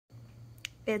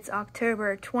It's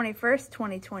October 21st,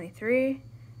 2023,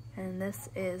 and this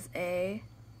is a,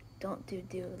 don't do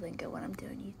Duolingo when I'm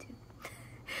doing YouTube.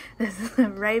 This is a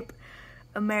ripe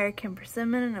American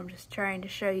Persimmon, and I'm just trying to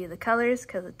show you the colors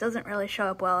because it doesn't really show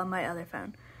up well on my other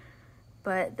phone.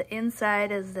 But the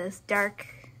inside is this dark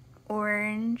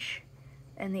orange,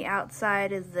 and the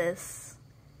outside is this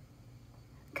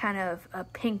kind of a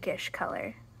pinkish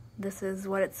color. This is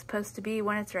what it's supposed to be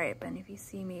when it's ripe, and if you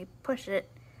see me push it,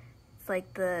 it's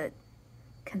like the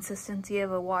consistency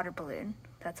of a water balloon.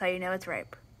 That's how you know it's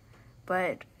ripe.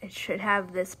 But it should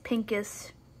have this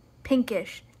pinkish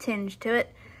tinge to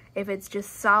it. If it's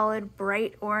just solid,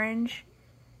 bright orange,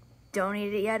 don't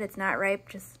eat it yet. It's not ripe.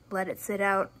 Just let it sit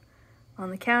out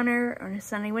on the counter or in a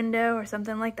sunny window or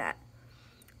something like that.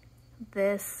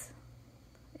 This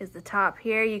is the top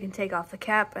here. You can take off the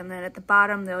cap, and then at the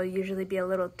bottom there'll usually be a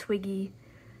little twiggy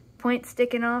point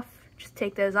sticking off. Just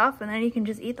take those off, and then you can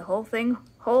just eat the whole thing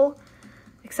whole,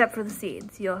 except for the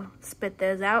seeds. You'll spit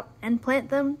those out and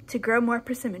plant them to grow more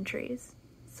persimmon trees.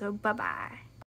 So bye-bye.